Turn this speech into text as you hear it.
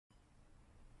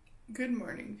Good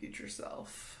morning, future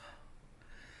self.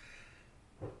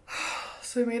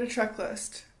 So I made a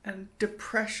checklist, and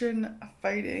depression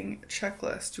fighting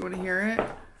checklist. Do you want to hear it?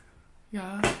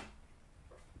 Yeah.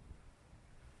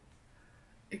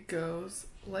 It goes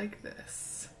like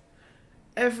this.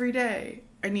 Every day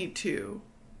I need to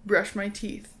brush my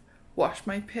teeth, wash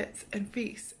my pits and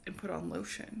face, and put on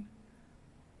lotion.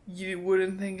 You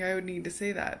wouldn't think I would need to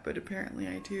say that, but apparently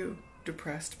I do.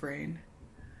 Depressed brain.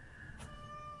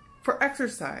 For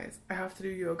exercise, I have to do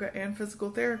yoga and physical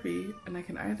therapy, and I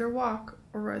can either walk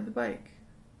or ride the bike.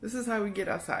 This is how we get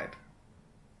outside.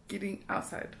 Getting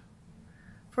outside.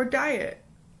 For diet,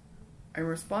 I'm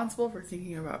responsible for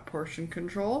thinking about portion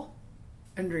control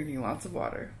and drinking lots of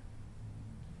water.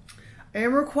 I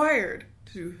am required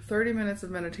to do 30 minutes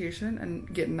of meditation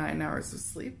and get 9 hours of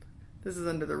sleep. This is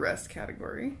under the rest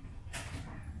category.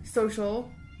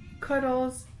 Social,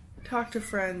 cuddles, talk to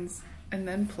friends, and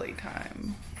then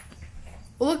playtime.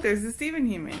 Oh look, there's the Stephen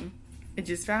human. I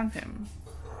just found him.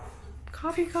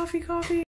 Coffee, coffee, coffee.